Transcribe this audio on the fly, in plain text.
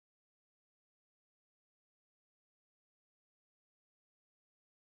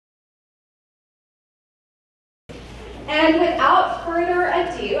And without further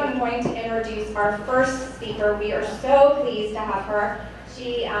ado, I'm going to introduce our first speaker. We are so pleased to have her.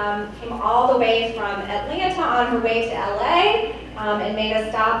 She came all the way from Atlanta on her way to LA and made a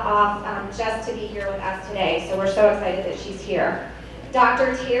stop off just to be here with us today. So we're so excited that she's here.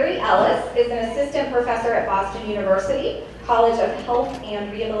 Dr. Terry Ellis is an assistant professor at Boston University, College of Health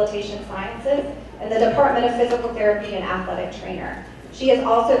and Rehabilitation Sciences, and the Department of Physical Therapy and Athletic Trainer. She is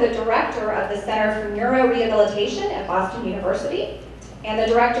also the director of the Center for Neurorehabilitation at Boston University and the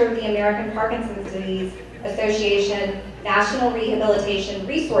director of the American Parkinson's Disease Association National Rehabilitation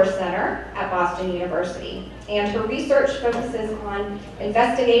Resource Center at Boston University. And her research focuses on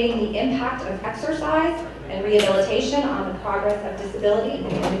investigating the impact of exercise and rehabilitation on the progress of disability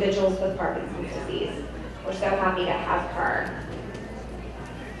in individuals with Parkinson's disease. We're so happy to have her.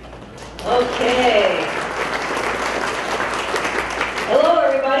 Okay. Hello,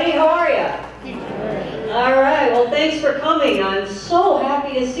 everybody. How are you? All right. Well, thanks for coming. I'm so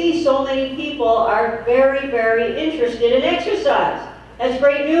happy to see so many people are very, very interested in exercise. That's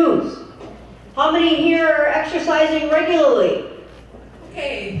great news. How many here are exercising regularly?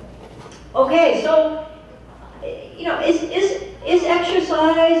 Okay, so, you know, is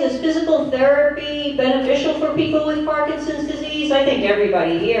exercise, is physical therapy beneficial for people with Parkinson's disease? I think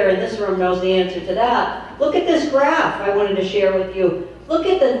everybody here in this room knows the answer to that. Look at this graph I wanted to share with you. Look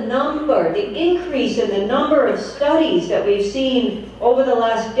at the number, the increase in the number of studies that we've seen over the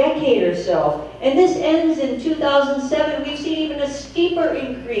last decade or so. And this ends in 2007. We've seen even a steeper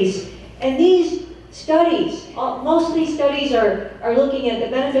increase. And these studies, most of these studies are looking at the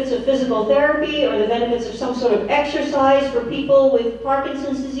benefits of physical therapy or the benefits of some sort of exercise for people with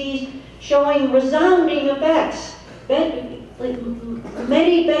Parkinson's disease, showing resounding effects,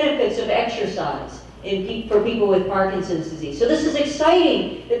 many benefits of exercise for people with Parkinson's disease. So this is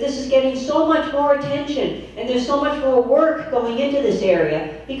exciting that this is getting so much more attention and there's so much more work going into this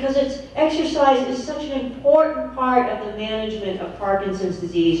area because exercise is such an important part of the management of Parkinson's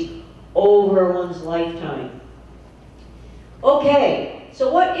disease over one's lifetime. Okay,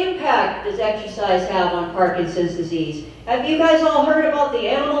 so what impact does exercise have on Parkinson's disease? Have you guys all heard about the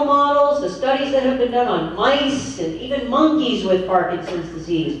animal models, the studies that have been done on mice and even monkeys with Parkinson's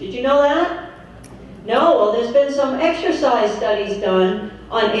disease? Did you know that? No? Well, there's been some exercise studies done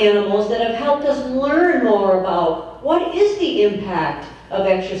on animals that have helped us learn more about what is the impact of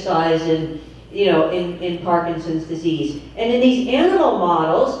exercise in Parkinson's disease. And in these animal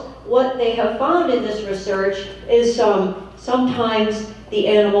models, what they have found in this research is sometimes the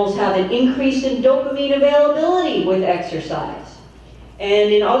animals have an increase in dopamine availability with exercise.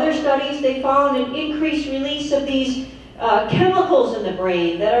 And in other studies, they found an increased release of these chemicals in the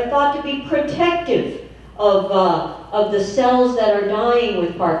brain that are thought to be protective of the cells that are dying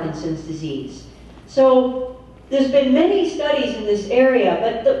with Parkinson's disease. So there's been many studies in this area,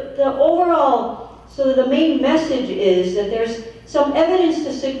 but the overall, so the main message is that there's some evidence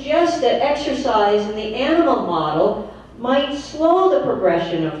to suggest that exercise in the animal model might slow the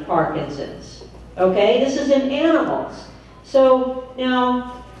progression of Parkinson's. Okay, this is in animals. So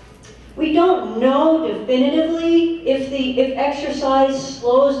now, we don't know definitively if exercise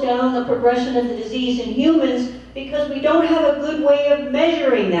slows down the progression of the disease in humans because we don't have a good way of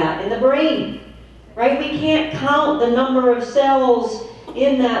measuring that in the brain, right? We can't count the number of cells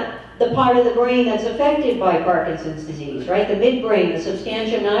in the part of the brain that's affected by Parkinson's disease, right? The midbrain, the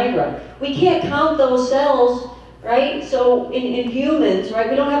substantia nigra. We can't count those cells, right? So in humans, right,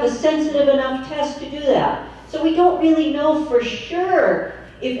 we don't have a sensitive enough test to do that. So we don't really know for sure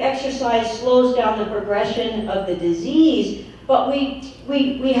if exercise slows down the progression of the disease, but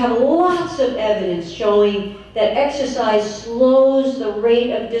we have lots of evidence showing that exercise slows the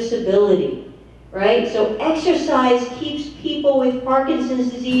rate of disability, right? So exercise keeps people with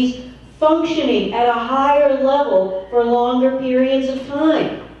Parkinson's disease functioning at a higher level for longer periods of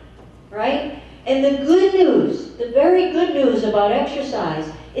time, right? And the good news, the very good news about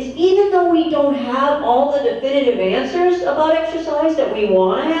exercise is even though we don't have all the definitive answers about exercise that we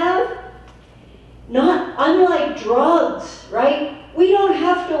want to have, unlike drugs, right? We don't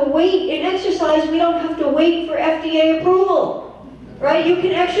have to wait, in exercise, we don't have to wait for FDA approval, right? You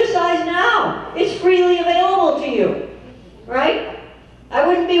can exercise now. It's freely available to you, right? I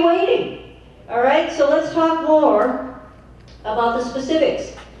wouldn't be waiting, all right? So let's talk more about the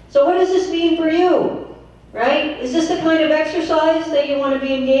specifics. So what does this mean for you? Right? Is this the kind of exercise that you want to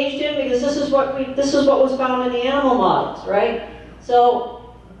be engaged in? Because this is what was found in the animal models, right?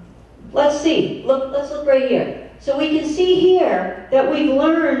 So let's see. Let's look right here. So we can see here that we've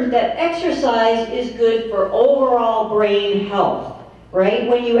learned that exercise is good for overall brain health, right?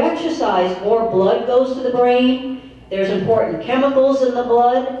 When you exercise, more blood goes to the brain, There's important chemicals in the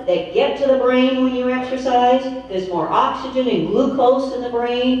blood that get to the brain when you exercise. There's more oxygen and glucose in the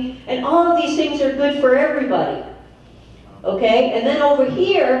brain. And all of these things are good for everybody. Okay? And then over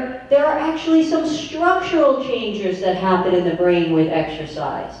here, there are actually some structural changes that happen in the brain with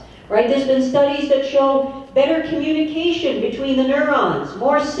exercise. Right? There's been studies that show better communication between the neurons,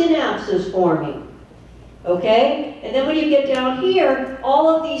 more synapses forming. Okay? And then when you get down here, all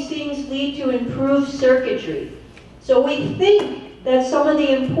of these things lead to improved circuitry. So we think that some of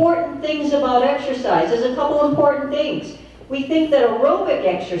the important things about exercise, there's a couple important things. We think that aerobic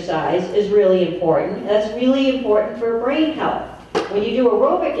exercise is really important. That's really important for brain health. When you do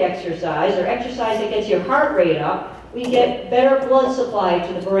aerobic exercise, or exercise that gets your heart rate up, we get better blood supply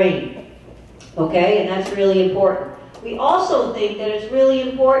to the brain. Okay, and that's really important. We also think that it's really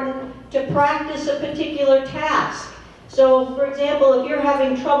important to practice a particular task. So, for example, if you're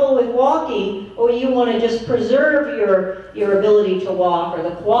having trouble with walking, or you want to just preserve your ability to walk, or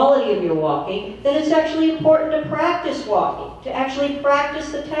the quality of your walking, then it's actually important to practice walking, to actually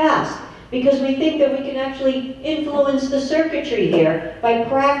practice the task. Because we think that we can actually influence the circuitry here by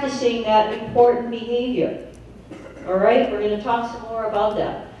practicing that important behavior. All right, we're going to talk some more about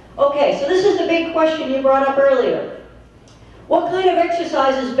that. Okay, so this is the big question you brought up earlier. What kind of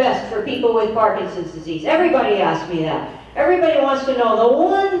exercise is best for people with Parkinson's disease? Everybody asks me that. Everybody wants to know the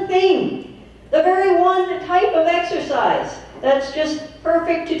one thing, the very one type of exercise that's just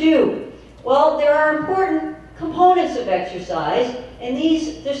perfect to do. Well, there are important components of exercise, and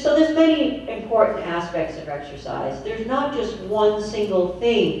there's many important aspects of exercise. There's not just one single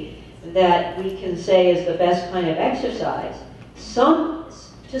thing that we can say is the best kind of exercise.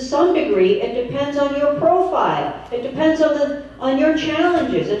 To some degree, it depends on your profile. It depends on your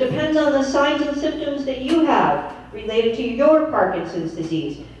challenges. It depends on the signs and symptoms that you have related to your Parkinson's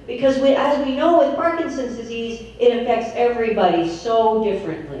disease. Because as we know with Parkinson's disease, it affects everybody so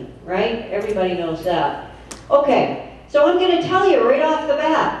differently, right? Everybody knows that. Okay, so I'm going to tell you right off the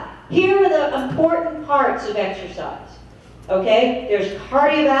bat, here are the important parts of exercise. Okay, there's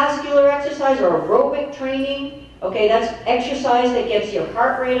cardiovascular exercise or aerobic training. Okay, that's exercise that gets your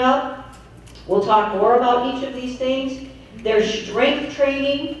heart rate up. We'll talk more about each of these things. There's strength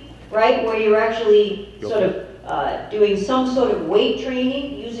training, right, where you're actually sort of doing some sort of weight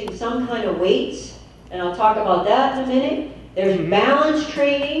training, using some kind of weights, and I'll talk about that in a minute. There's balance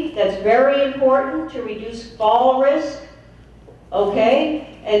training, that's very important to reduce fall risk.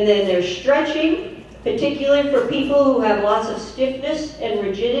 Okay, and then there's stretching, particularly for people who have lots of stiffness and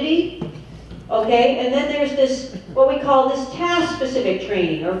rigidity. Okay, and then there's this, what we call this task-specific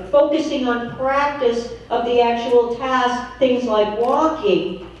training, or focusing on practice of the actual task, things like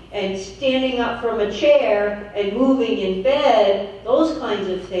walking and standing up from a chair and moving in bed, those kinds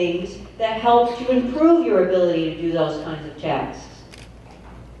of things that help to improve your ability to do those kinds of tasks.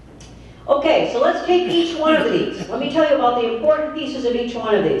 Okay, so let's take each one of these. Let me tell you about the important pieces of each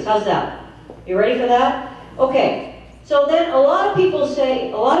one of these. How's that? You ready for that? Okay. So then a lot of people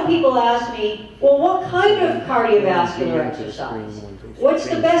ask me, well, what kind of cardiovascular exercise? What's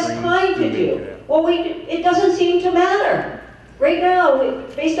the best kind to do? Well, it doesn't seem to matter. Right now,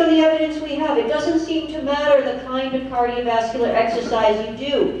 based on the evidence we have, it doesn't seem to matter the kind of cardiovascular exercise you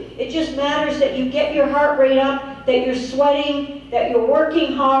do. It just matters that you get your heart rate up, that you're sweating, that you're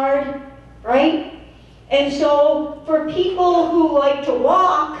working hard, right? And so for people who like to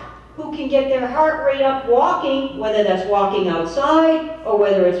walk, who can get their heart rate up walking, whether that's walking outside or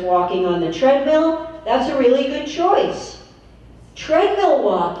whether it's walking on the treadmill, that's a really good choice. Treadmill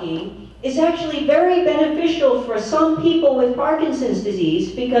walking is actually very beneficial for some people with Parkinson's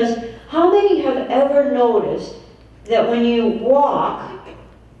disease, because how many have ever noticed that when you walk,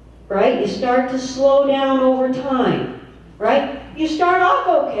 right, you start to slow down over time, right? You start off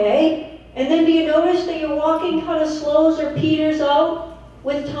okay, and then do you notice that your walking kind of slows or peters out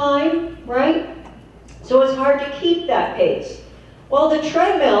with time, right? So it's hard to keep that pace. Well, the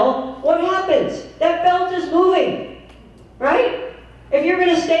treadmill, what happens? That belt is moving, right? If you're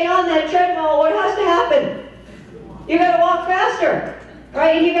going to stay on that treadmill, what has to happen? You got to walk faster,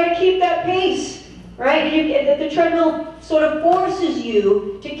 right? And you got to keep that pace, right? And the treadmill sort of forces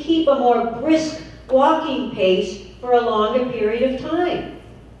you to keep a more brisk walking pace for a longer period of time,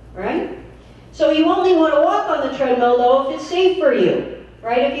 right? So you only want to walk on the treadmill, though, if it's safe for you.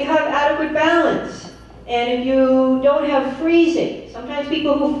 Right? If you have adequate balance, and if you don't have freezing. Sometimes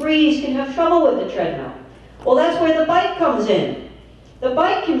people who freeze can have trouble with the treadmill. Well, that's where the bike comes in. The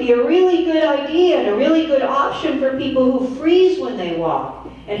bike can be a really good idea and a really good option for people who freeze when they walk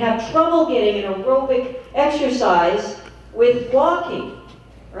and have trouble getting an aerobic exercise with walking,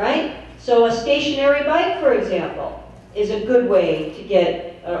 right? So a stationary bike, for example. is a good way to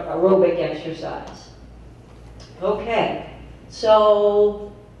get aerobic exercise. Okay,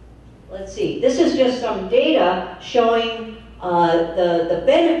 so let's see. This is just some data showing the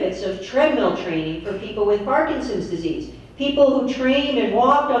benefits of treadmill training for people with Parkinson's disease. People who trained and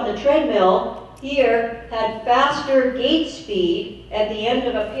walked on the treadmill here had faster gait speed at the end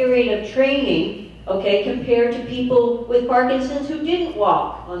of a period of training, okay, compared to people with Parkinson's who didn't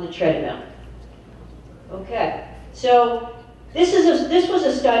walk on the treadmill. Okay, so this was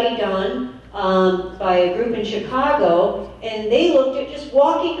a study done by a group in Chicago, and they looked at just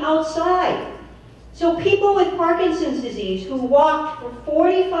walking outside. So people with Parkinson's disease who walked for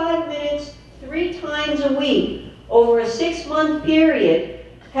 45 minutes 3 times a week over a 6-month period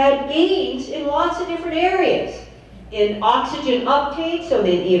had gains in lots of different areas. In oxygen uptake, so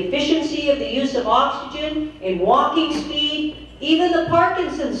in the efficiency of the use of oxygen, in walking speed, even the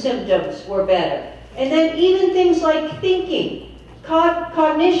Parkinson's symptoms were better. And then even things like thinking,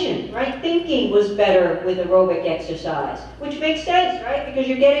 cognition, right? Thinking was better with aerobic exercise, which makes sense, right? Because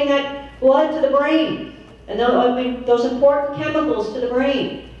you're getting that blood to the brain, and those important chemicals to the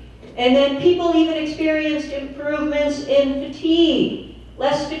brain. And then people even experienced improvements in fatigue,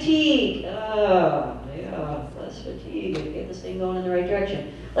 less fatigue. Less fatigue. Get this thing going in the right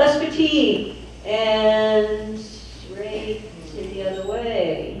direction. Less fatigue. And right the other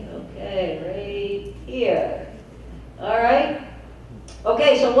way. Okay, right here. All right.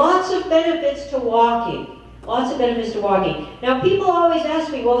 Okay, so lots of benefits to walking. Lots of benefits to walking. Now, people always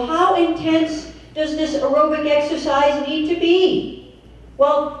ask me, well, how intense does this aerobic exercise need to be?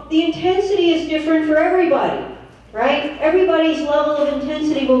 Well, the intensity is different for everybody, right? Everybody's level of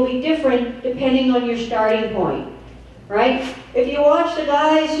intensity will be different depending on your starting point, right? If you watch the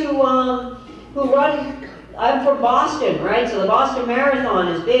guys who run, I'm from Boston, right? So the Boston Marathon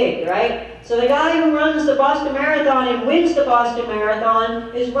is big, right? So the guy who runs the Boston Marathon and wins the Boston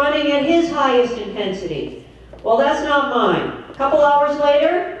Marathon is running at his highest intensity. Well, that's not mine. A couple hours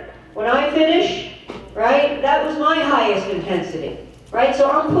later, when I finish, right, that was my highest intensity. Right,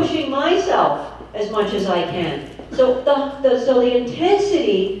 so I'm pushing myself as much as I can. So the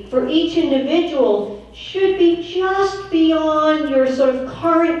intensity for each individual should be just beyond your sort of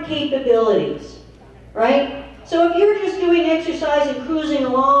current capabilities, right? So if you're just doing exercise and cruising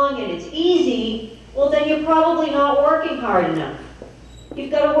along and it's easy, well then you're probably not working hard enough.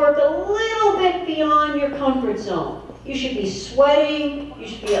 You've got to work a little bit beyond your comfort zone. You should be sweating. It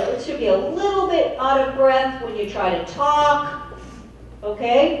should be a little bit out of breath when you try to talk.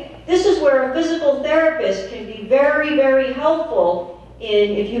 Okay? This is where a physical therapist can be very, very helpful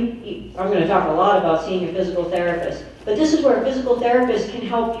I'm going to talk a lot about seeing a physical therapist, but this is where a physical therapist can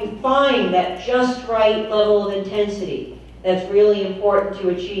help you find that just right level of intensity that's really important to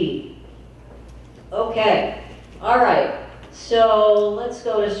achieve. Okay. All right. So let's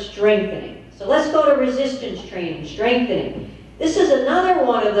go to strengthening. So let's go to resistance training, strengthening. This is another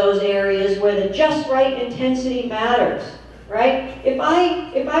one of those areas where the just right intensity matters. Right? If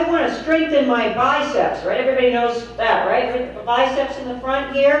I want to strengthen my biceps, right? Everybody knows that, right? The biceps in the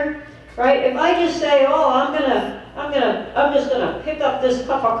front here, right? If I just say, oh, I'm just gonna pick up this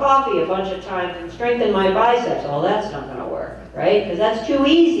cup of coffee a bunch of times and strengthen my biceps, oh, that's not gonna work, right? Because that's too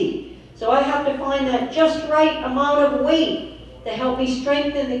easy. So I have to find that just right amount of weight to help me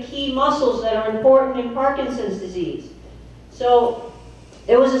strengthen the key muscles that are important in Parkinson's disease. So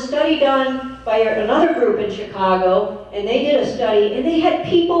there was a study done by another group in Chicago, and they did a study, and they had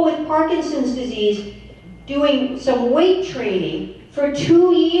people with Parkinson's disease doing some weight training for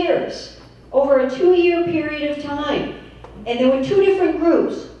 2 years, over a 2-year period of time. And there were 2 different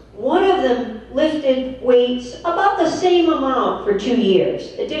groups. One of them lifted weights about the same amount for 2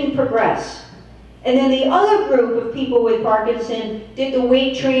 years. It didn't progress. And then the other group of people with Parkinson did the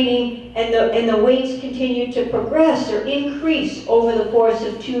weight training, and the weights continued to progress or increase over the course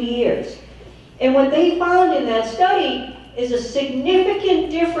of 2 years. And what they found in that study is a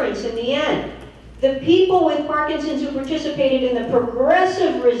significant difference in the end. The people with Parkinson's who participated in the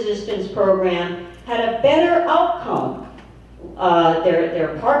progressive resistance program had a better outcome.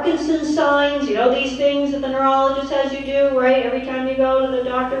 Their Parkinson's signs, you know, these things that the neurologist has you do, right, every time you go to the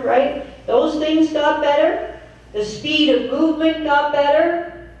doctor, right? Those things got better. The speed of movement got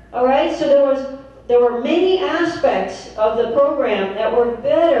better. All right, so there were many aspects of the program that were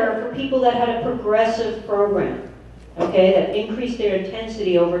better for people that had a progressive program, okay, that increased their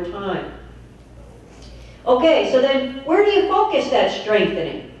intensity over time. Okay, so then where do you focus that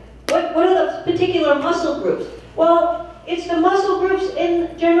strengthening? What are the particular muscle groups? Well, it's the muscle groups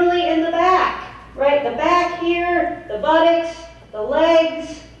generally in the back, right? The back here, the buttocks, the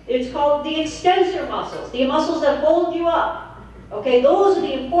legs, It's called the extensor muscles, the muscles that hold you up. Okay, those are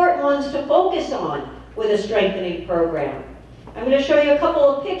the important ones to focus on with a strengthening program. I'm going to show you a couple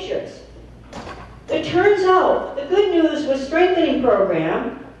of pictures. It turns out the good news with strengthening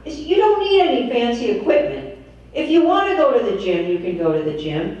program is you don't need any fancy equipment. If you want to go to the gym, you can go to the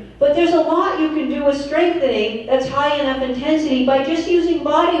gym. But there's a lot you can do with strengthening that's high enough intensity by just using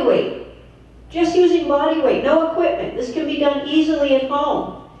body weight. Just using body weight, no equipment. This can be done easily at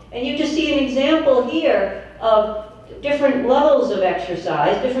home. And you just see an example here of different levels of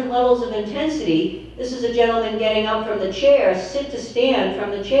exercise, different levels of intensity. This is a gentleman getting up from the chair, sit to stand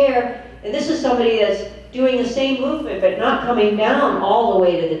from the chair. And this is somebody that's doing the same movement but not coming down all the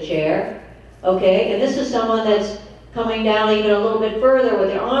way to the chair. Okay, and this is someone that's coming down even a little bit further with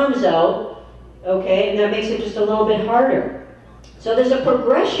their arms out. Okay, and that makes it just a little bit harder. So there's a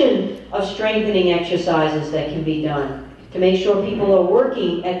progression of strengthening exercises that can be done to make sure people are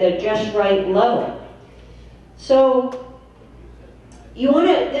working at the just right level. So you want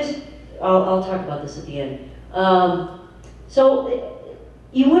to, I'll talk about this at the end. So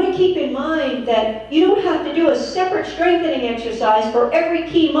you want to keep in mind that you don't have to do a separate strengthening exercise for every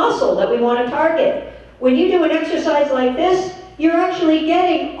key muscle that we want to target. When you do an exercise like this, you're actually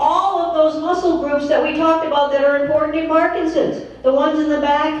getting all of those muscle groups that we talked about that are important in Parkinson's. The ones in the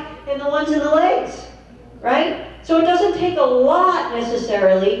back and the ones in the legs, right? So it doesn't take a lot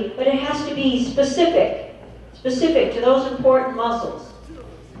necessarily, but it has to be specific to those important muscles.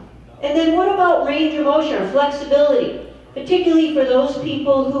 And then what about range of motion or flexibility? Particularly for those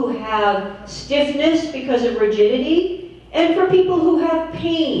people who have stiffness because of rigidity, and for people who have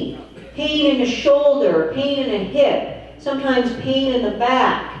pain in a shoulder, pain in a hip, sometimes pain in the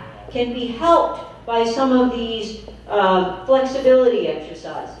back, can be helped by some of these flexibility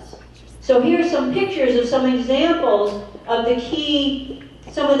exercises. So here's some pictures of some examples of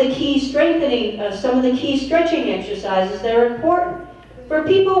some of the key stretching exercises that are important. For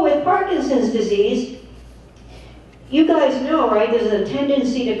people with Parkinson's disease, you guys know, right, there's a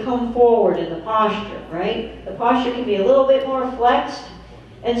tendency to come forward in the posture, right? The posture can be a little bit more flexed.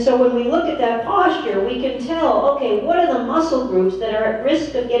 And so when we look at that posture, we can tell, okay, what are the muscle groups that are at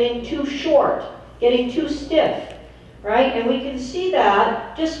risk of getting too short, getting too stiff, right? And we can see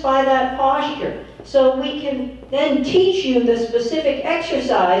that just by that posture. So we can then teach you the specific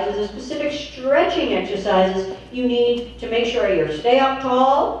exercises, the specific stretching exercises you need to make sure you stay up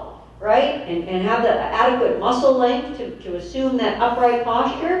tall, right? And have the adequate muscle length to assume that upright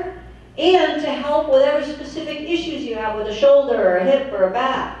posture, and to help whatever specific issues you have with a shoulder or a hip or a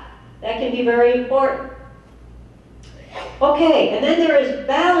back. That can be very important. Okay, and then there is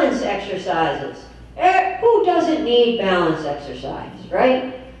balance exercises. Who doesn't need balance exercise,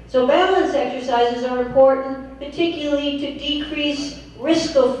 right? So balance exercises are important, particularly to decrease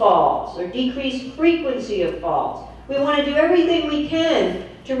risk of falls or decrease frequency of falls. We want to do everything we can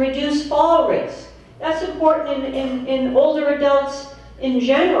to reduce fall risk. That's important in older adults in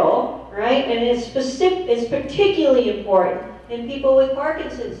general, right? And it's particularly important in people with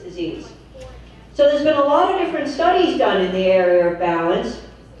Parkinson's disease. So there's been a lot of different studies done in the area of balance.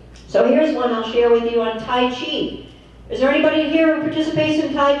 So here's one I'll share with you on Tai Chi. Is there anybody here who participates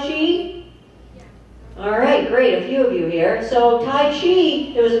in Tai Chi? All right, great, a few of you here. So Tai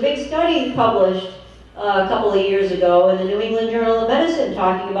Chi, there was a big study published a couple of years ago in the New England Journal of Medicine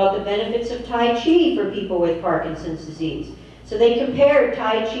talking about the benefits of Tai Chi for people with Parkinson's disease. So they compared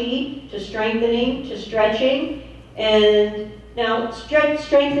Tai Chi to strengthening, to stretching, and now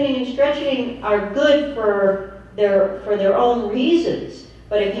strengthening and stretching are good for their own reasons.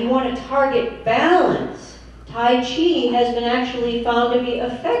 But if you want to target balance, Tai Chi has been actually found to be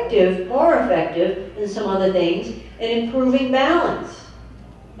effective, more effective than some other things, in improving balance,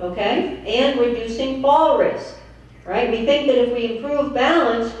 okay? And reducing fall risk, right? We think that if we improve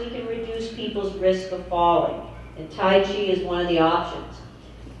balance, we can reduce people's risk of falling. And Tai Chi is one of the options.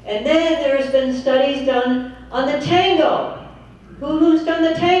 And then there's been studies done on the tango. Who's done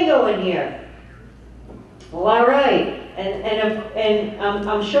the tango in here? Well, all right. And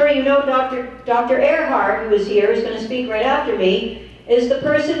I'm sure you know Dr. Earhart, who is here, who's going to speak right after me, is the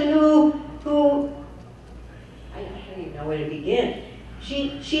person who I don't even know where to begin.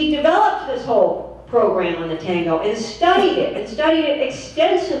 She developed this whole program on the tango and studied it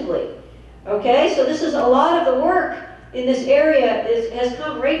extensively. Okay, so this is a lot of the work in this area has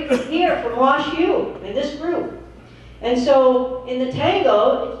come right from here, from WashU, in this group. And so in the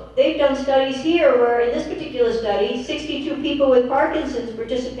tango, they've done studies here where in this particular study, 62 people with Parkinson's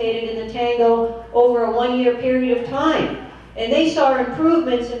participated in the tango over a 1-year period of time. And they saw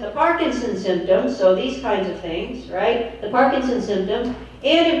improvements in the Parkinson's symptoms, so these kinds of things, right? The Parkinson's symptoms,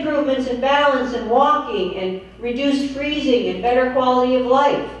 and improvements in balance and walking and reduced freezing and better quality of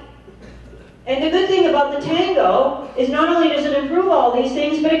life. And the good thing about the tango is not only does it improve all these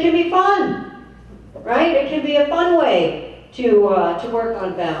things, but it can be fun, right? It can be a fun way to work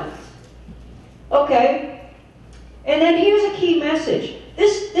on balance. Okay, and then here's a key message.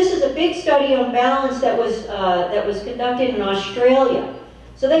 This is a big study on balance that was conducted in Australia.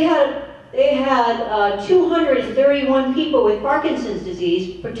 So they had 231 people with Parkinson's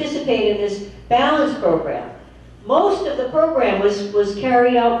disease participate in this balance program. Most of the program was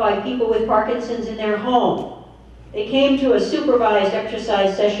carried out by people with Parkinson's in their home. They came to a supervised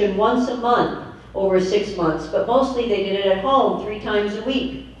exercise session once a month over 6 months, but mostly they did it at home 3 times a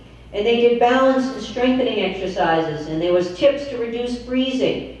week. And they did balance and strengthening exercises, and there was tips to reduce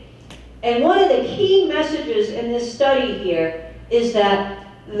freezing. And one of the key messages in this study here is that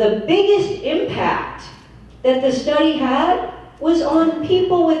the biggest impact that the study had was on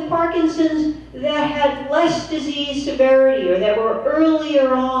people with Parkinson's that had less disease severity or that were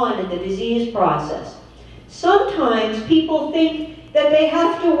earlier on in the disease process. Sometimes people think that they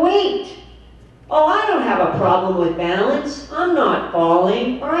have to wait. Oh, I don't have a problem with balance. I'm not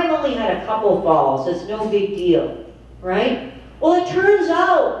falling, or I've only had a couple falls. It's no big deal, right? Well, it turns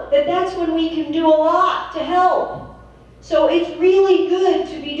out that that's when we can do a lot to help. So it's really good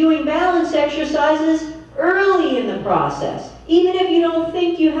to be doing balance exercises early in the process, even if you don't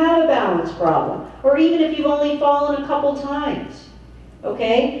think you have a balance problem, or even if you've only fallen a couple times.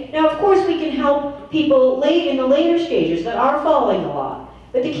 Okay? Now, of course, we can help people in the later stages that are falling a lot.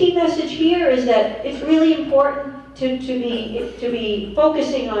 But the key message here is that it's really important to be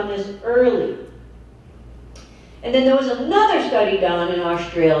focusing on this early. And then there was another study done in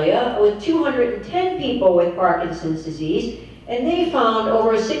Australia with 210 people with Parkinson's disease, and they found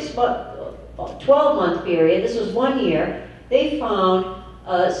over a 12-month period, this was 1 year, they found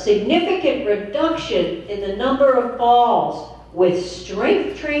a significant reduction in the number of falls with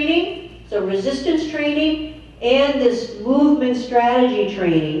strength training, so resistance training, and this movement strategy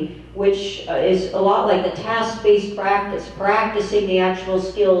training, which is a lot like the task-based practice, practicing the actual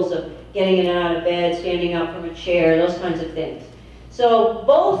skills of getting in and out of bed, standing up from a chair, those kinds of things. So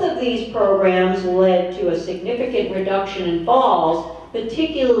both of these programs led to a significant reduction in falls,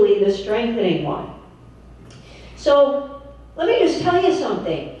 particularly the strengthening one. So let me just tell you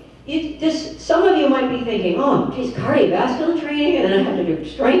something. Some of you might be thinking, oh, geez, cardiovascular training, and then I have to do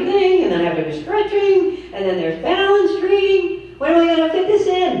strengthening, and then I have to do stretching, and then there's balance training. When am I going to fit this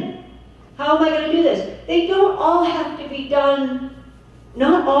in? How am I going to do this? They don't all have to be done,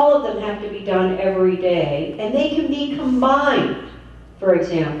 not all of them have to be done every day, and they can be combined, for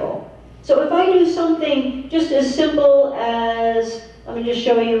example. So if I do something just as simple as, let me just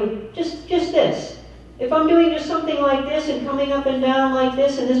show you, just this. If I'm doing just something like this and coming up and down like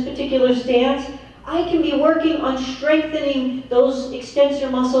this in this particular stance, I can be working on strengthening those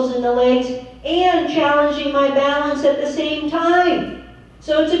extensor muscles in the legs and challenging my balance at the same time.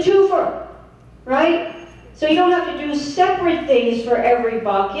 So it's a twofer, right? So you don't have to do separate things for every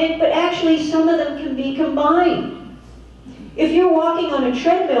bucket, but actually some of them can be combined. If you're walking on a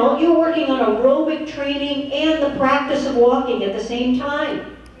treadmill, you're working on aerobic training and the practice of walking at the same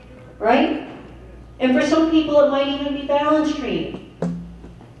time, right? And for some people, it might even be balance training,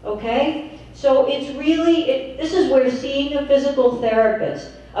 okay? So it's really, this is where seeing a physical therapist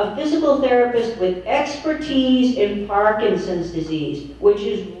with expertise in Parkinson's disease, which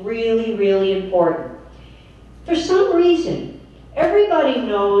is really, really important. For some reason, everybody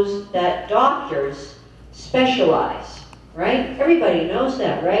knows that doctors specialize, right? Everybody knows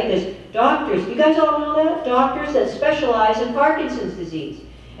that, right? There's doctors, you guys all know that? Doctors that specialize in Parkinson's disease.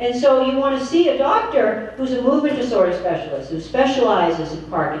 And so you want to see a doctor who's a movement disorder specialist, who specializes in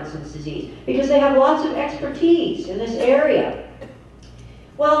Parkinson's disease, because they have lots of expertise in this area.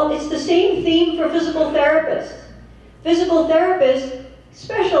 Well, it's the same theme for physical therapists. Physical therapists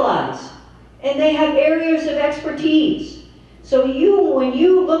specialize, and they have areas of expertise. So when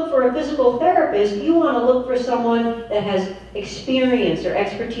you look for a physical therapist, you want to look for someone that has experience or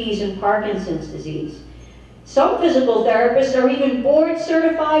expertise in Parkinson's disease. Some physical therapists are even board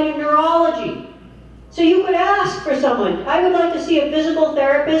certified in neurology. So you could ask for someone, I would like to see a physical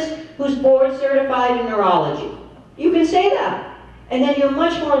therapist who's board certified in neurology. You can say that. And then you're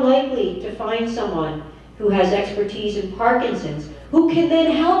much more likely to find someone who has expertise in Parkinson's, who can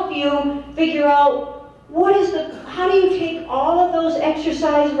then help you figure out how do you take all of those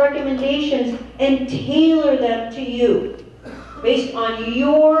exercise recommendations and tailor them to you based on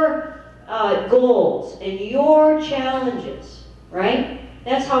your goals and your challenges, right?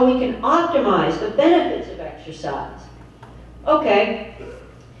 That's how we can optimize the benefits of exercise. Okay.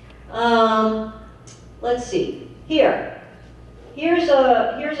 Let's see. Here's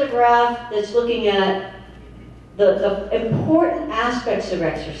a graph that's looking at the important aspects of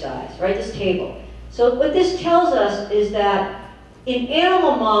exercise, right? This table. So what this tells us is that in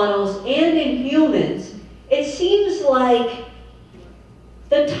animal models and in humans, it seems like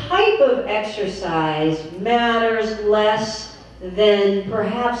the type of exercise matters less than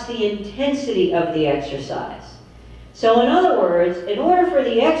perhaps the intensity of the exercise. So in other words, in order for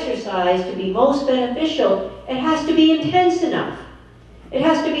the exercise to be most beneficial, it has to be intense enough. It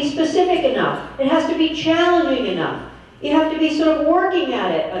has to be specific enough. It has to be challenging enough. You have to be sort of working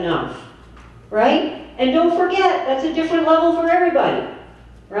at it enough, right? And don't forget, that's a different level for everybody,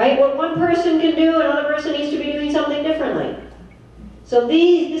 right? What one person can do, another person needs to be doing something differently. So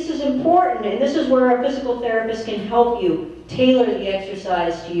this is important, and this is where a physical therapist can help you tailor the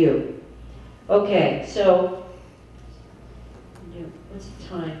exercise to you. Okay, so what's the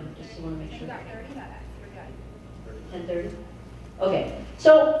time? Just want to make sure. 10:30. Okay,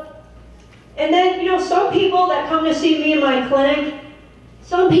 so, and then, some people that come to see me in my clinic,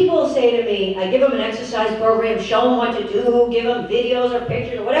 some people say to me, I give them an exercise program, show them what to do, give them videos or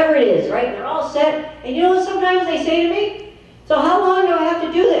pictures or whatever it is, right? And they're all set. And you know what sometimes they say to me? So how long do I have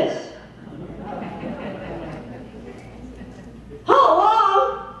to do this? How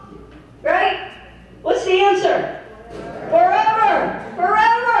long? Right? What's the answer? Forever.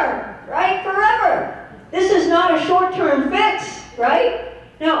 Forever. Right? Forever. This is not a short-term fix. Right?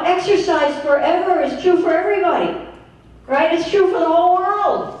 Now, exercise forever is true for everybody. Right? It's true for the whole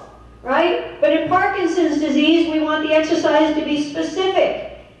world. Right? But in Parkinson's disease, we want the exercise to be specific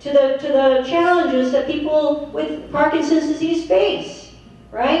to the challenges that people with Parkinson's disease face.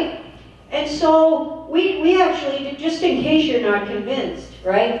 Right? And so we actually did, just in case you're not convinced,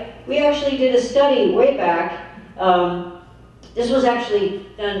 right? We actually did a study way back. This was actually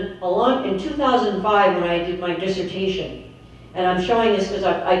done in 2005 when I did my dissertation. And I'm showing this because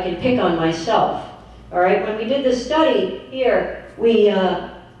I can pick on myself. All right, when we did this study here, we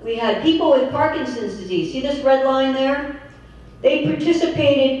had people with Parkinson's disease. See this red line there? They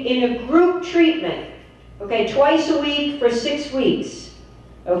participated in a group treatment, okay, twice a week for 6 weeks,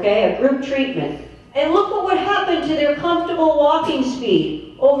 okay, a group treatment. And look what would happen to their comfortable walking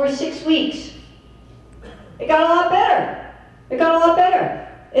speed over 6 weeks. It got a lot better. It got a lot better.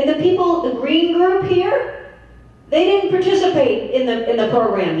 And the people, the green group here, they didn't participate in the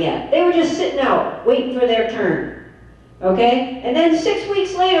program yet. They were just sitting out, waiting for their turn. Okay? And then 6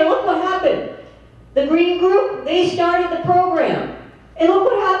 weeks later, look what happened. The green group, they started the program. And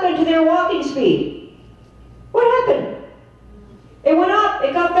look what happened to their walking speed. What happened? It went up.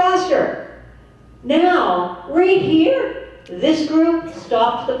 It got faster. Now, right here, this group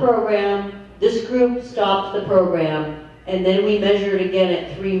stopped the program. This group stopped the program. And then we measured again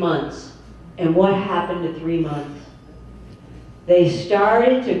at 3 months. And what happened at 3 months? They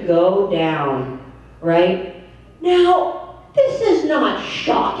started to go down, right? Now, this is not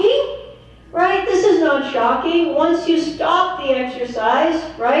shocking, right? This is not shocking. Once you stop the exercise,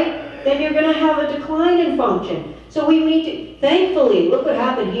 right, then you're going to have a decline in function. So we need to, thankfully, look what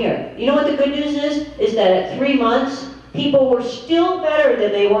happened here. You know what the good news is that at 3 months, people were still better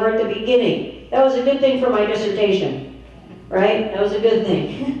than they were at the beginning. That was a good thing for my dissertation, right? That was a good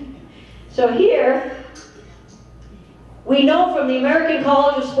thing. So here, we know from the American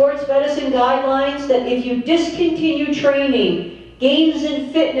College of Sports Medicine guidelines that if you discontinue training, gains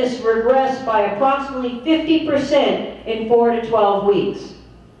in fitness regress by approximately 50% in 4 to 12 weeks.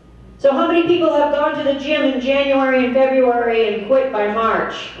 So how many people have gone to the gym in January and February and quit by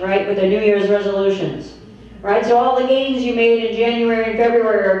March, right, with their New Year's resolutions? Right, so all the gains you made in January and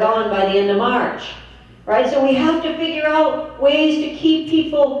February are gone by the end of March. Right, so we have to figure out ways to keep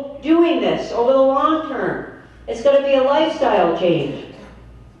people doing this over the long term. It's going to be a lifestyle change.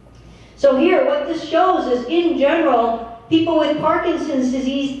 So here, what this shows is, in general, people with Parkinson's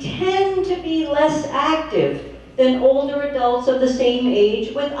disease tend to be less active than older adults of the same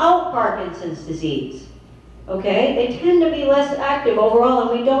age without Parkinson's disease. Okay? They tend to be less active overall,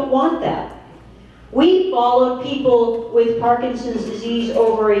 and we don't want that. We followed people with Parkinson's disease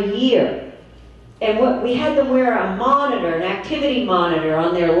over a year. And we had them wear a monitor, an activity monitor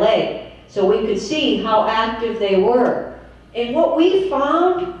on their leg, so we could see how active they were. And what we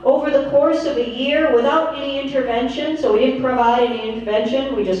found over the course of a year, without any intervention, so we didn't provide any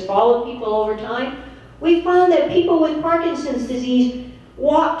intervention, we just followed people over time, we found that people with Parkinson's disease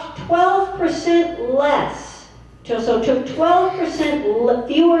walked 12% less, so took 12%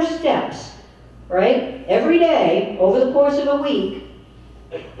 fewer steps, right, every day over the course of a week.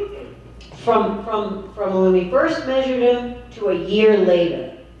 from when we first measured him to a year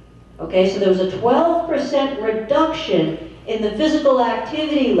later. Okay, so there was a 12% reduction in the physical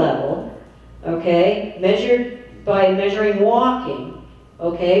activity level, okay, measured by measuring walking,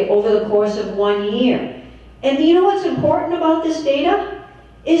 okay, over the course of 1 year. And you know what's important about this data?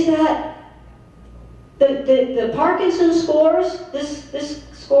 Is that the Parkinson scores, this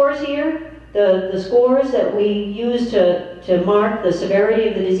scores here, the scores that we use to mark the severity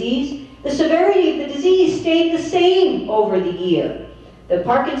of the disease, the severity of the disease stayed the same over the year. The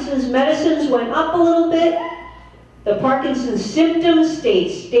Parkinson's medicines went up a little bit. The Parkinson's symptoms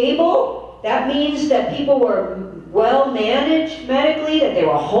stayed stable. That means that people were well managed medically, that they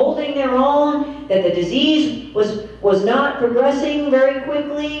were holding their own, that the disease was not progressing very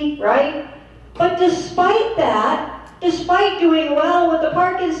quickly, right? But despite that, despite doing well with the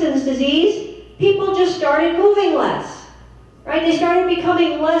Parkinson's disease, people just started moving less, right? They started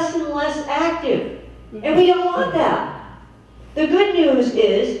becoming less and less active. And we don't want that. The good news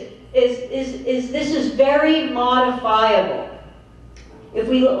is this is very modifiable. If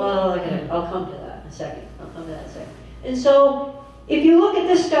we look, well, I'll come to that in a second. And so, if you look at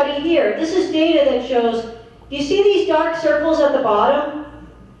this study here, this is data that shows, do you see these dark circles at the bottom?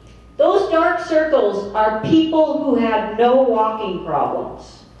 Those dark circles are people who had no walking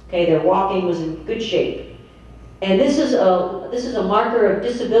problems. Okay, their walking was in good shape. And this is a marker of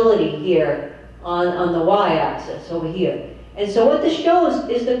disability here on the y-axis over here. And so what this shows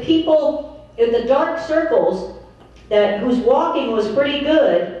is the people in the dark circles whose walking was pretty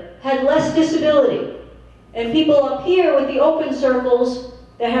good had less disability. And people up here with the open circles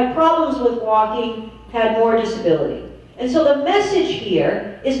that had problems with walking had more disability. And so the message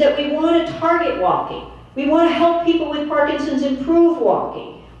here is that we want to target walking. We want to help people with Parkinson's improve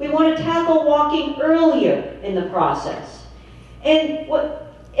walking. We want to tackle walking earlier in the process. And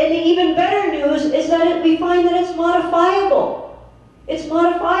the even better news is that we find that it's modifiable. It's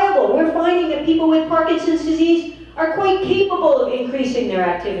modifiable. We're finding that people with Parkinson's disease are quite capable of increasing their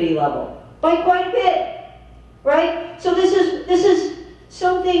activity level by quite a bit. Right? So this is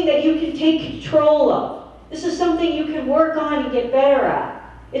something that you can take control of. This is something you can work on and get better at.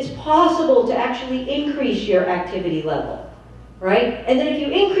 It's possible to actually increase your activity level. Right? And then if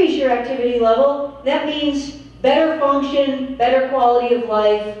you increase your activity level, that means better function, better quality of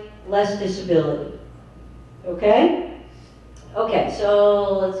life, less disability. Okay? Okay,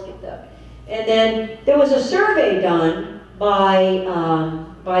 so let's get that. And then there was a survey done by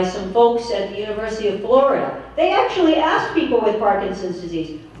some folks at the University of Florida. They actually asked people with Parkinson's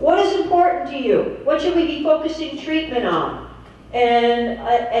disease, what is important to you? What should we be focusing treatment on? And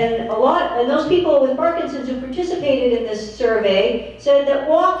those people with Parkinson's who participated in this survey said that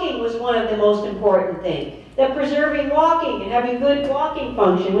walking was one of the most important things. That preserving walking and having good walking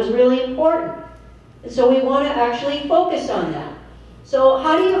function was really important. And so we want to actually focus on that. So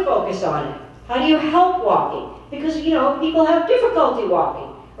how do you focus on it? How do you help walking? Because, people have difficulty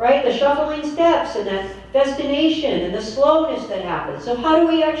walking, right? The shuffling steps and that destination and the slowness that happens. So how do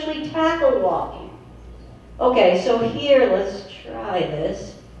we actually tackle walking? Okay, so here, let's try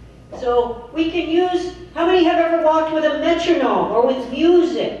this. So we can use, how many have ever walked with a metronome or with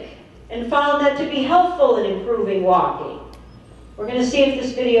music and found that to be helpful in improving walking? We're going to see if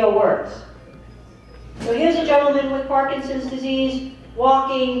this video works. So here's a gentleman with Parkinson's disease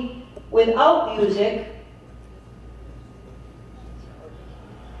walking without music.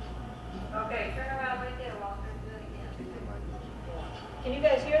 Okay, turn around right there, Walker. Do it again. Can you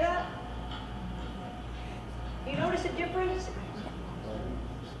guys hear that? Do you notice a difference?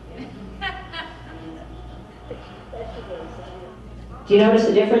 Do you notice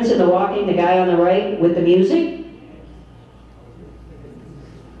the difference in the walking, the guy on the right with the music?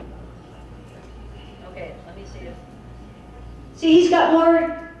 Okay, let me see it. See, he's got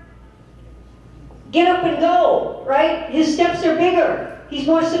more get up and go, right? His steps are bigger. He's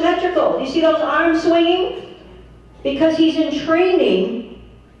more symmetrical. You see those arms swinging? Because he's in training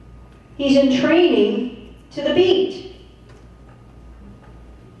to the beat.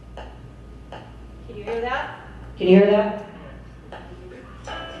 Can you hear that? Can you hear that?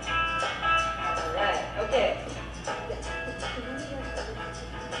 All right, okay.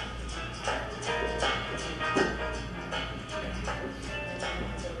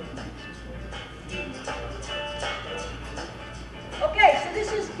 Okay, so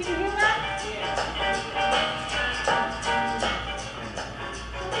this is, can you hear that?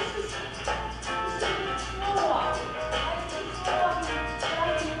 So this is slow walk.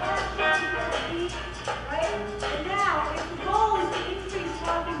 Right? And now, if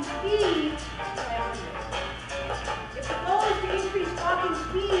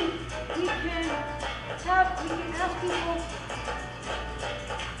ask people.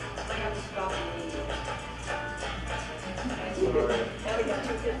 I have to stop the meeting. Now we got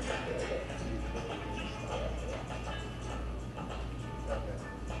 2:50.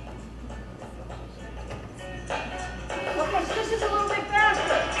 Okay, so this is a little bit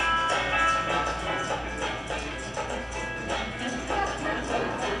faster.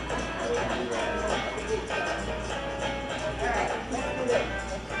 All right, let's do this.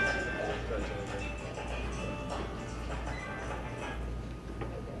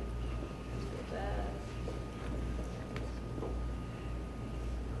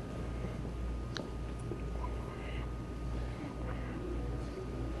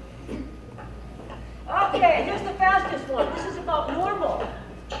 Okay, here's the fastest one. This is about normal.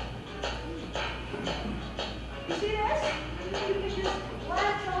 You see this? You can just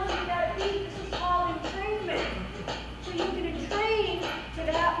latch on to that beat. This is called entrainment. So you can entrain to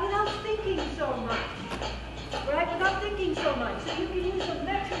that without thinking so much. Right? Without thinking so much. So you can use a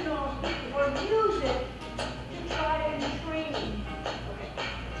metronome or music to try to entrain. Okay.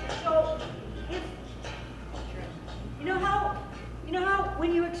 So if you know how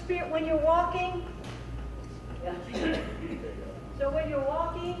when you're walking. Yeah. So when you're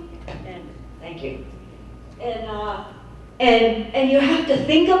walking, and thank you, and you have to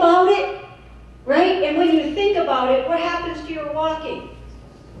think about it, right? And when you think about it, what happens to your walking?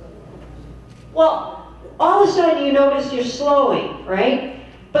 Well, all of a sudden you notice you're slowing, right?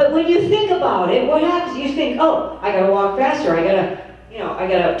 But when you think about it, what happens? You think, oh, I gotta walk faster. I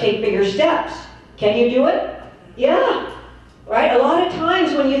gotta take bigger steps. Can you do it? Yeah. Right? A lot of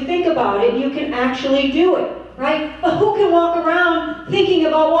times when you think about it, you can actually do it, right? But who can walk around thinking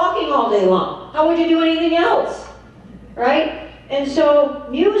about walking all day long? How would you do anything else, right? And so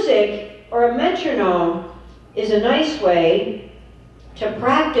music or a metronome is a nice way to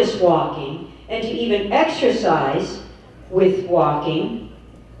practice walking and to even exercise with walking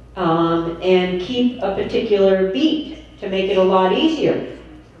and keep a particular beat to make it a lot easier.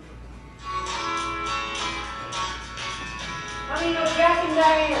 Jack and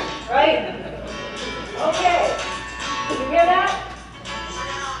Diane, right? Okay. Did you hear that?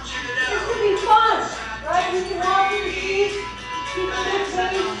 This could be fun, right? You can walk through the streets, keep a good pace,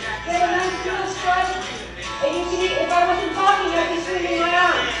 get a nice little stretch, and you can, if I wasn't talking, I'd be swinging my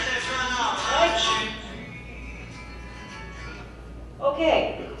arms. Right?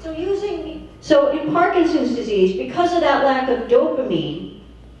 Okay. So in Parkinson's disease, because of that lack of dopamine,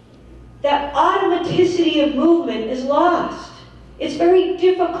 that automaticity of movement is lost. It's very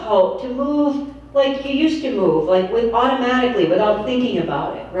difficult to move like you used to move, like automatically, without thinking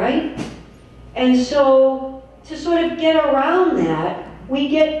about it, right? And so, to sort of get around that, we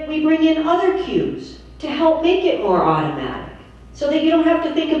bring in other cues to help make it more automatic, so that you don't have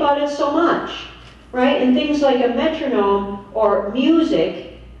to think about it so much, right? And things like a metronome or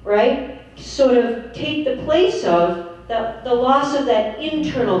music, right, sort of take the place of the loss of that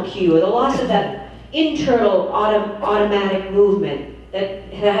internal cue, the loss of that internal automatic movement that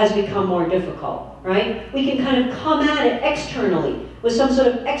has become more difficult, right? We can kind of come at it externally with some sort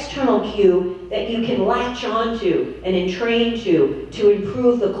of external cue that you can latch onto and entrain to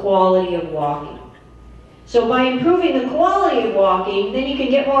improve the quality of walking. So by improving the quality of walking, then you can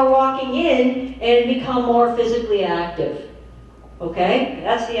get more walking in and become more physically active. Okay?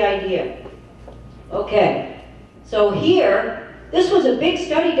 That's the idea. Okay. So here, this was a big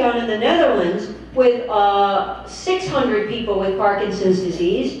study done in the Netherlands with 600 people with Parkinson's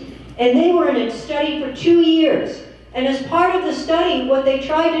disease, and they were in a study for 2 years. And as part of the study, what they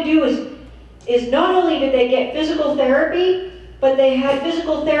tried to do is not only did they get physical therapy, but they had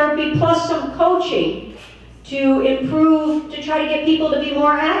physical therapy plus some coaching to improve, to try to get people to be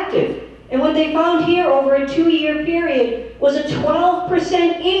more active. And what they found here over a 2-year period was a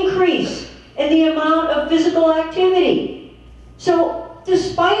 12% increase in the amount of physical activity. So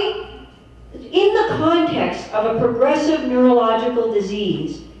despite, in the context of a progressive neurological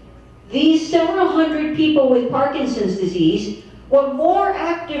disease, these several hundred people with Parkinson's disease were more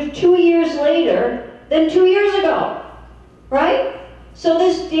active 2 years later than 2 years ago, right? So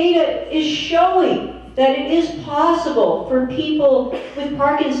this data is showing that it is possible for people with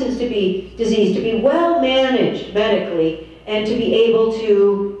Parkinson's disease to be well managed medically and to be able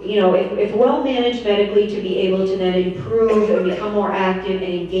to, if well managed medically, to be able to then improve and become more active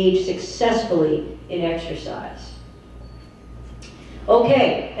and engage successfully in exercise.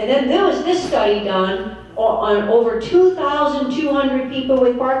 Okay, and then there was this study done on over 2,200 people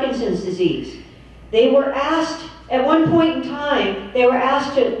with Parkinson's disease. They were asked, at one point in time, they were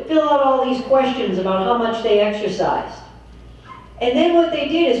asked to fill out all these questions about how much they exercised. And then what they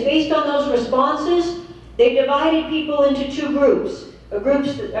did is, based on those responses, they divided people into two groups. A group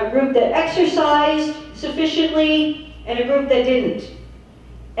that exercised sufficiently and a group that didn't.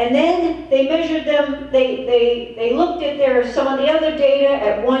 And then they measured them, they looked at some of the other data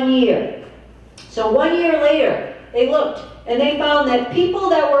at 1 year. So 1 year later, they looked and they found that people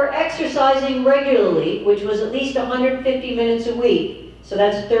that were exercising regularly, which was at least 150 minutes a week, so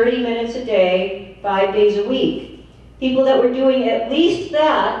that's 30 minutes a day, 5 days a week. People that were doing at least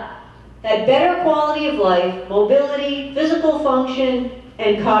that had better quality of life, mobility, physical function,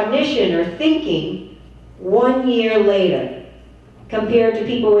 and cognition or thinking 1 year later, compared to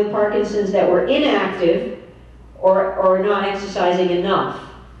people with Parkinson's that were inactive or not exercising enough,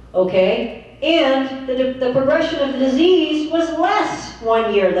 okay? And the progression of the disease was less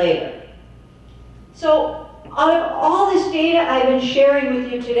 1 year later. So out of all this data I've been sharing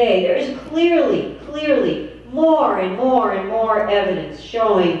with you today, there is clearly more and more evidence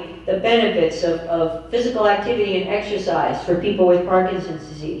showing the benefits of physical activity and exercise for people with Parkinson's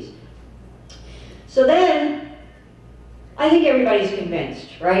disease. So then, I think everybody's convinced,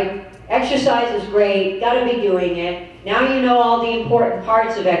 right? Exercise is great, gotta be doing it. Now you know all the important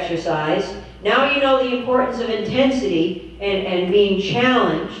parts of exercise. Now you know the importance of intensity and being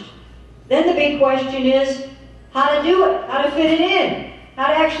challenged. Then the big question is how to do it, how to fit it in, how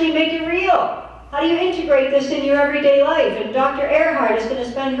to actually make it real. How do you integrate this in your everyday life? And Dr. Earhart is going to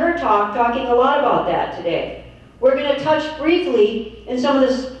spend her talk talking a lot about that today. We're going to touch briefly in some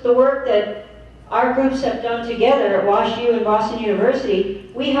of the work that our groups have done together at WashU and Boston University.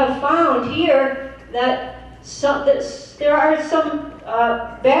 We have found here that there are some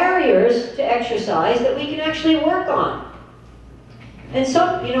barriers to exercise that we can actually work on. And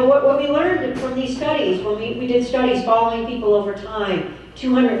some, what we learned from these studies, when we did studies following people over time,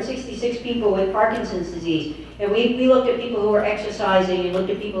 266 people with Parkinson's disease, and we looked at people who were exercising and looked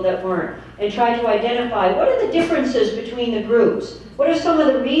at people that weren't, and tried to identify what are the differences between the groups? What are some of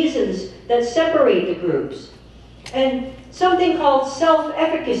the reasons that separate the groups? And something called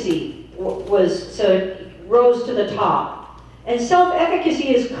self-efficacy rose to the top. And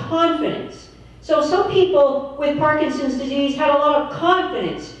self-efficacy is confidence. So some people with Parkinson's disease had a lot of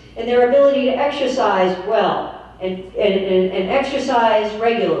confidence in their ability to exercise well and exercise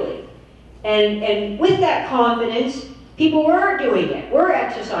regularly. And with that confidence, people were doing it, were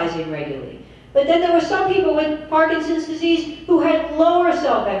exercising regularly. But then there were some people with Parkinson's disease who had lower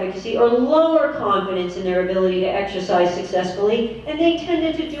self-efficacy or lower confidence in their ability to exercise successfully, and they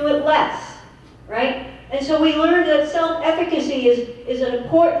tended to do it less, right? And so we learned that self-efficacy is an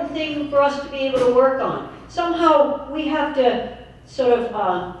important thing for us to be able to work on. Somehow we have to sort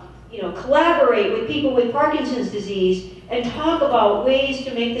of collaborate with people with Parkinson's disease and talk about ways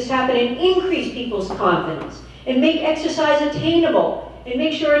to make this happen and increase people's confidence and make exercise attainable and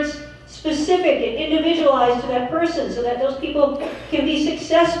make sure it's specific and individualized to that person so that those people can be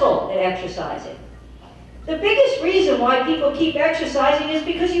successful at exercising. The biggest reason why people keep exercising is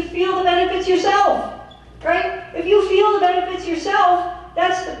because you feel the benefits yourself. Right? If you feel the benefits yourself,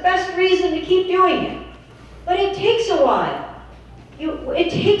 that's the best reason to keep doing it. But it takes a while. It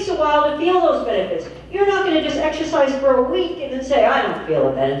takes a while to feel those benefits. You're not going to just exercise for a week and then say, I don't feel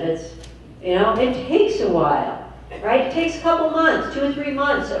the benefits. It takes a while, right? It takes a couple months, 2 or 3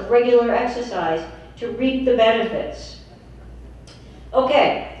 months of regular exercise to reap the benefits.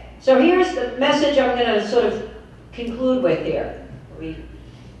 Okay, so here's the message I'm going to sort of conclude with here.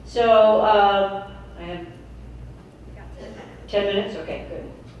 So, I have 10 minutes? Okay, good.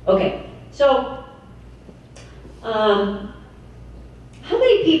 Okay, so how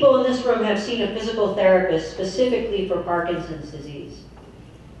many people in this room have seen a physical therapist specifically for Parkinson's disease?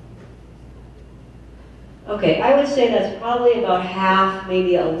 Okay, I would say that's probably about half,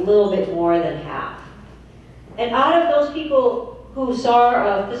 maybe a little bit more than half. And out of those people who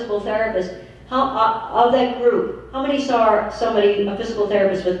saw a physical therapist, of that group, how many saw a physical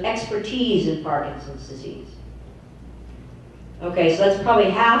therapist with expertise in Parkinson's disease? Okay, so that's probably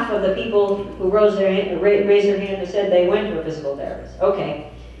half of the people who raised their hand and said they went to a physical therapist.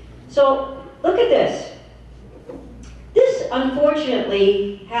 Okay, so look at this. This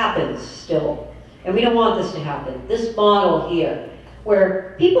unfortunately happens still, and we don't want this to happen. This model here,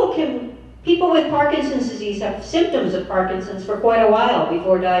 where people with Parkinson's disease have symptoms of Parkinson's for quite a while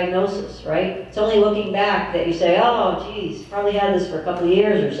before diagnosis, right? It's only looking back that you say, oh, geez, probably had this for a couple of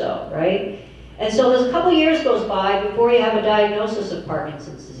years or so, right? And so there's a couple of years goes by before you have a diagnosis of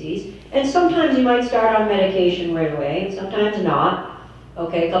Parkinson's disease. And sometimes you might start on medication right away, and sometimes not,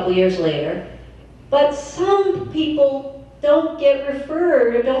 okay, a couple of years later. But some people don't get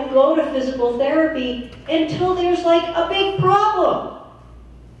referred or don't go to physical therapy until there's like a big problem.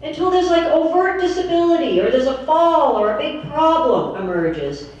 until there's like overt disability, or there's a fall, or a big problem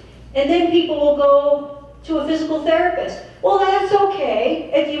emerges. And then people will go to a physical therapist. Well, that's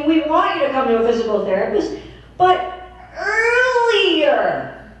okay if we want you to come to a physical therapist, but earlier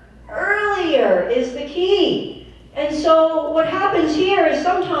is the key. And so what happens here is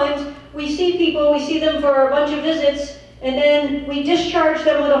sometimes we see people, we see them for a bunch of visits, and then we discharge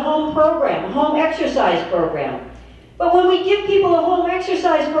them with a home program, a home exercise program. But when we give people a home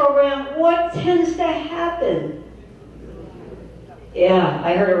exercise program, what tends to happen? Yeah,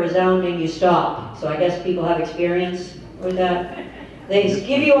 I heard a resounding you stop. So I guess people have experience with that. They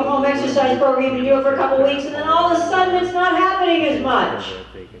give you a home exercise program, you do it for a couple weeks, and then all of a sudden it's not happening as much.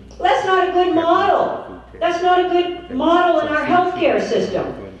 That's not a good model. That's not a good model in our healthcare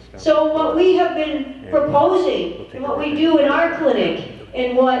system. So what we have been proposing, and what we do in our clinic,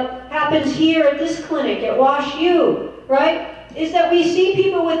 and what happens here at this clinic at Wash U, right, is that we see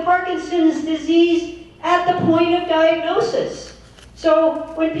people with Parkinson's disease at the point of diagnosis.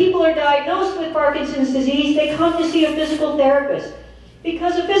 So when people are diagnosed with Parkinson's disease, they come to see a physical therapist.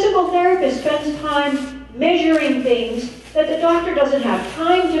 Because a physical therapist spends time measuring things that the doctor doesn't have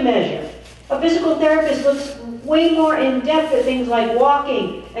time to measure. A physical therapist looks way more in depth at things like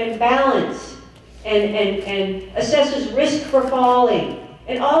walking and balance and assesses risk for falling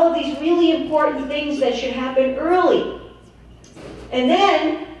and all of these really important things that should happen early. And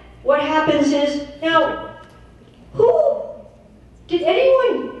then what happens is, now, did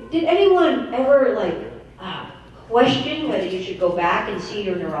anyone ever question whether you should go back and see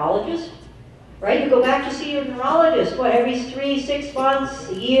your neurologist? Right? You go back to see your neurologist, every 3, 6 months,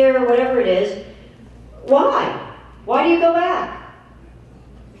 a year, whatever it is. Why? Why do you go back?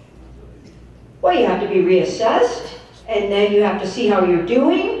 Well, you have to be reassessed, and then you have to see how you're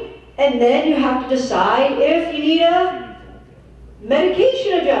doing, and then you have to decide if you need a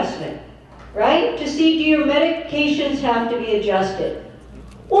medication adjustment, right? To see, do your medications have to be adjusted?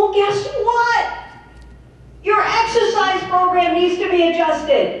 Well, guess what? Your exercise program needs to be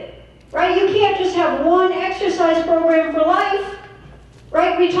adjusted. Right? You can't just have one exercise program for life.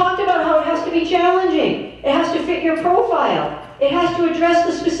 Right? We talked about how it has to be challenging. It has to fit your profile. It has to address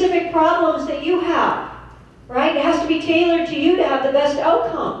the specific problems that you have. Right? It has to be tailored to you to have the best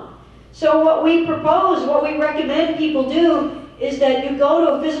outcome. So what we propose, what we recommend people do, is that you go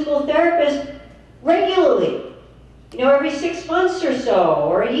to a physical therapist regularly. Every 6 months or so,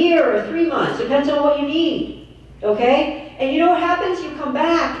 or a year, or 3 months. Depends on what you need. Okay? And you know what happens? You come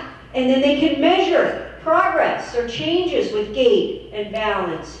back, and then they can measure progress or changes with gait and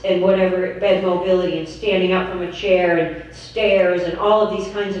balance and whatever, bed mobility and standing up from a chair and stairs and all of these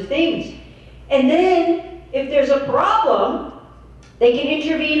kinds of things. And then, if there's a problem, they can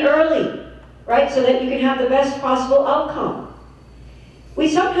intervene early, right, so that you can have the best possible outcome.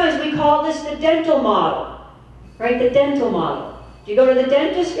 Sometimes we call this the dental model, right, the dental model. Do you go to the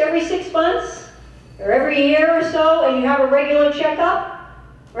dentist every 6 months or every year or so and you have a regular checkup?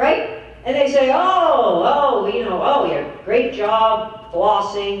 Right? And they say, great job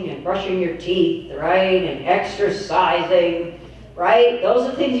flossing and brushing your teeth, right? And exercising, right? Those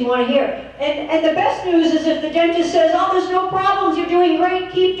are things you want to hear. And the best news is if the dentist says, there's no problems, you're doing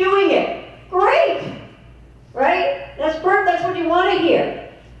great, keep doing it. Great! Right? That's what you want to hear.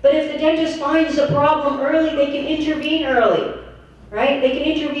 But if the dentist finds a problem early, they can intervene early. Right? They can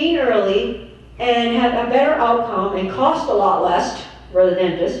intervene early and have a better outcome and cost a lot less for the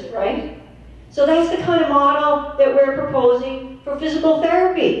dentist, right? So that's the kind of model that we're proposing for physical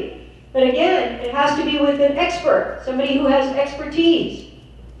therapy. But again, it has to be with an expert, somebody who has expertise.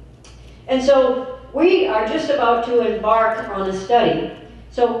 And so we are just about to embark on a study.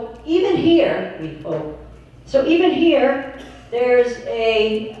 So even here, there's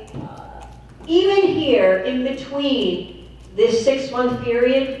even here in between this 6-month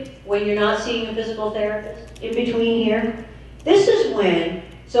period when you're not seeing a physical therapist, in between here, this is when,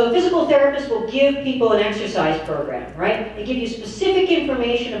 so a physical therapist will give people an exercise program, right? They give you specific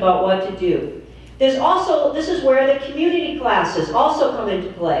information about what to do. There's also, this is where the community classes also come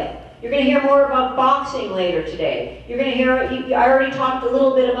into play. You're going to hear more about boxing later today. You're going to hear, I already talked a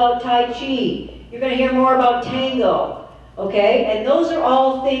little bit about Tai Chi. You're going to hear more about Tango, okay? And those are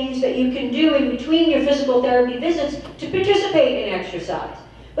all things that you can do in between your physical therapy visits to participate in exercise.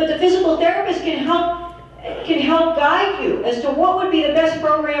 But the physical therapist can help guide you as to what would be the best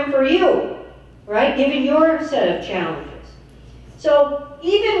program for you, right? Given your set of challenges. So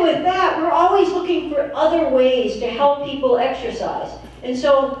even with that, we're always looking for other ways to help people exercise. And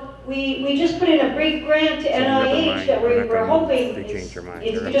so we just put in a big grant to NIH that we're hoping,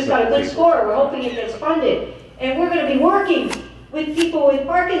 it just got a good score, we're hoping it gets funded. And we're going to be working with people with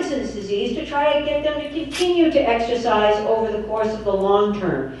Parkinson's disease to try to get them to continue to exercise over the course of the long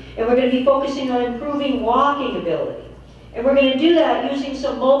term. And we're going to be focusing on improving walking ability. And we're going to do that using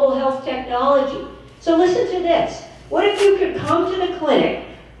some mobile health technology. So listen to this. What if you could come to the clinic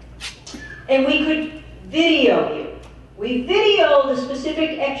and we could video you? We video the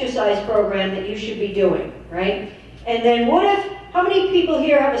specific exercise program that you should be doing, right? And then what if, how many people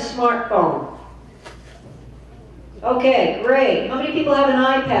here have a smartphone? Okay, great. How many people have an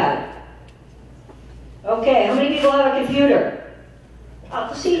iPad? Okay, how many people have a computer?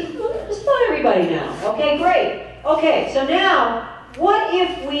 See, it's not everybody now. Okay, great. Okay, so now, what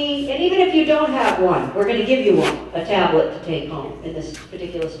if we, and even if you don't have one, we're going to give you one, a tablet to take home in this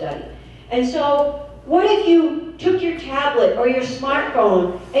particular study. And so, what if you took your tablet or your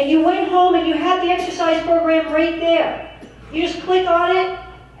smartphone and you went home and you had the exercise program right there? You just click on it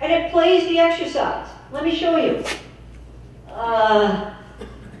and it plays the exercise. Let me show you.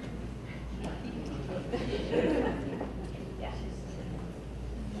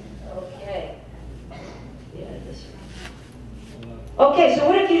 Okay. Yeah, this one. Okay, so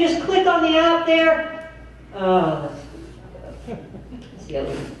what if you just click on the app there? Let's see the other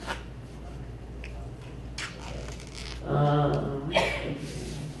one.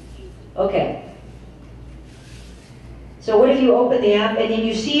 Okay. So what if you open the app and then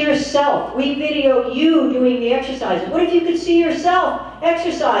you see yourself? We video you doing the exercises. What if you could see yourself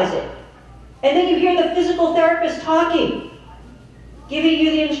exercising? And then you hear the physical therapist talking, giving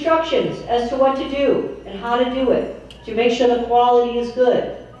you the instructions as to what to do and how to do it, to make sure the quality is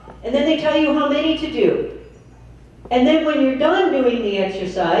good. And then they tell you how many to do. And then when you're done doing the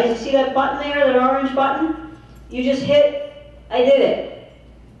exercise, you see that button there, that orange button? You just hit, I did it.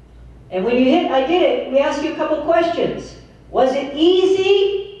 And when you hit, I did it, we ask you a couple questions. Was it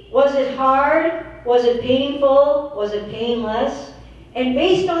easy? Was it hard? Was it painful? Was it painless? And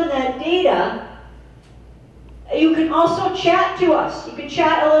based on that data, you can also chat to us. You can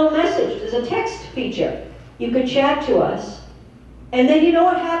chat a little message. There's a text feature. You could chat to us. And then you know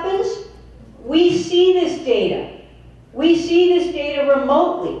what happens? We see this data. We see this data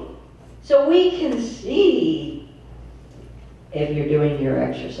remotely. So we can see if you're doing your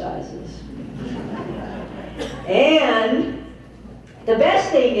exercises. And the best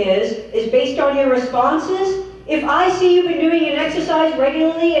thing is based on your responses, if I see you've been doing an exercise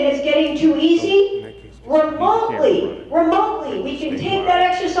regularly and it's getting too easy, remotely, we can take that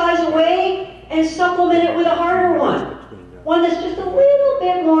exercise away and supplement it with a harder one. One that's just a little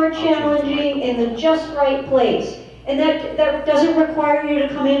bit more challenging in the just right place. And that doesn't require you to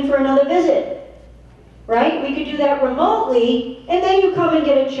come in for another visit. Right? We could do that remotely, and then you come and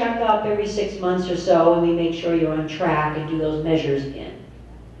get a checkup every 6 months or so, and we make sure you're on track and do those measures again.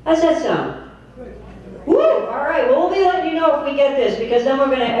 How's that sound? Woo! All right. Well, we'll be letting you know if we get this, because then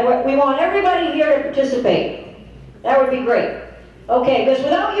we want everybody here to participate. That would be great. Okay, because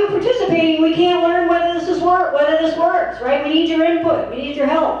without you participating, we can't learn whether this works, right? We need your input. We need your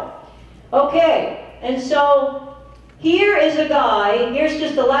help. Okay, and so here is a guy. Here's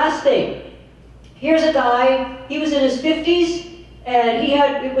just the last thing. Here's a guy, he was in his 50s, and he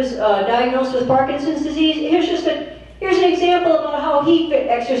was diagnosed with Parkinson's disease. Here's an example about how he fit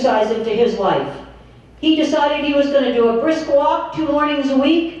exercise into his life. He decided he was going to do a brisk walk 2 mornings a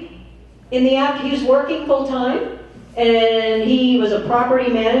week. In the afternoon, he was working full-time, and he was a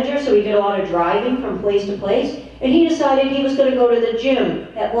property manager, so he did a lot of driving from place to place. And he decided he was going to go to the gym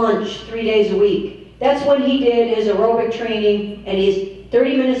at lunch 3 days a week. That's when he did his aerobic training and his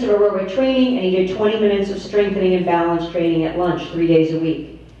 30 minutes of aerobic training, and he did 20 minutes of strengthening and balance training at lunch 3 days a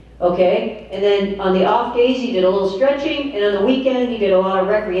week. Okay? And then on the off days, he did a little stretching, and on the weekend, he did a lot of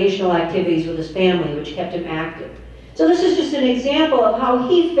recreational activities with his family, which kept him active. So this is just an example of how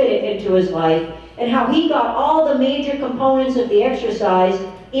he fit it into his life, and how he got all the major components of the exercise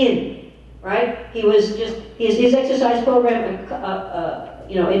in, right? His exercise program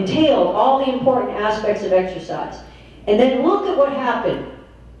entailed all the important aspects of exercise. And then look at what happened.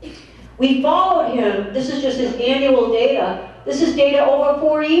 We followed him. This is just his annual data. This is data over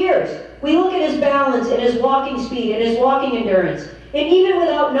 4 years. We look at his balance and his walking speed and his walking endurance. And even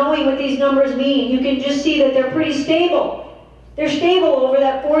without knowing what these numbers mean, you can just see that they're pretty stable. They're stable over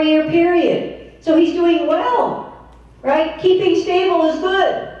that 4-year period. So he's doing well, right? Keeping stable is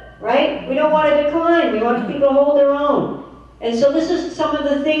good, right? We don't want to decline. We want people to hold their own. And so this is some of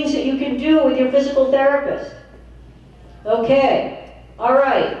the things that you can do with your physical therapist. Okay, all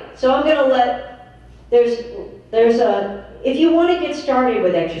right. So I'm going to let, if you want to get started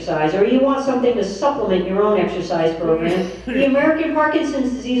with exercise, or you want something to supplement your own exercise program, the American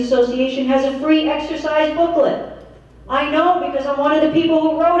Parkinson's Disease Association has a free exercise booklet I know because I'm one of the people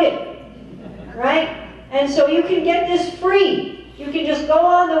who wrote it, right? And so you can get this free. You can just go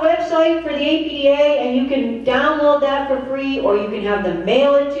on the website for the APDA and you can download that for free, or you can have them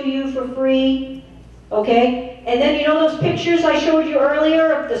mail it to you for free, okay? And then you know those pictures I showed you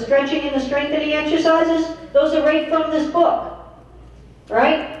earlier of the stretching and the strengthening exercises? Those are right from this book,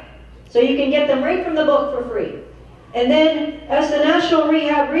 right? So you can get them right from the book for free. And then, as the National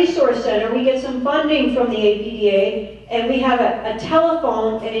Rehab Resource Center, we get some funding from the APDA, and we have a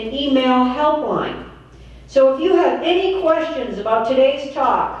telephone and an email helpline. So if you have any questions about today's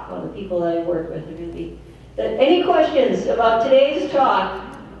talk, well, the people that I work with are going to be, any questions about today's talk,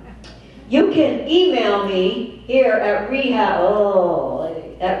 you can email me here at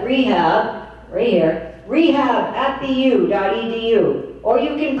rehab@bu.edu, or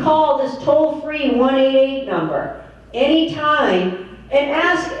you can call this toll-free 188 number anytime and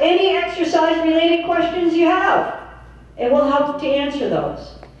ask any exercise-related questions you have. It will help to answer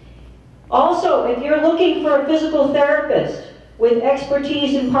those. Also, if you're looking for a physical therapist with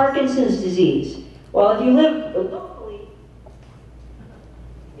expertise in Parkinson's disease, well, if you live locally,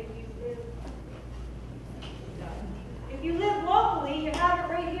 you have it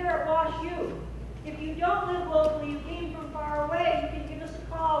right here at Wash U. If you don't live locally, you came from far away, you can give us a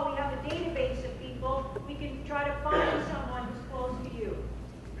call. We have a database of people. We can try to find someone who's close to you.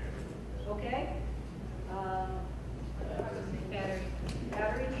 Okay?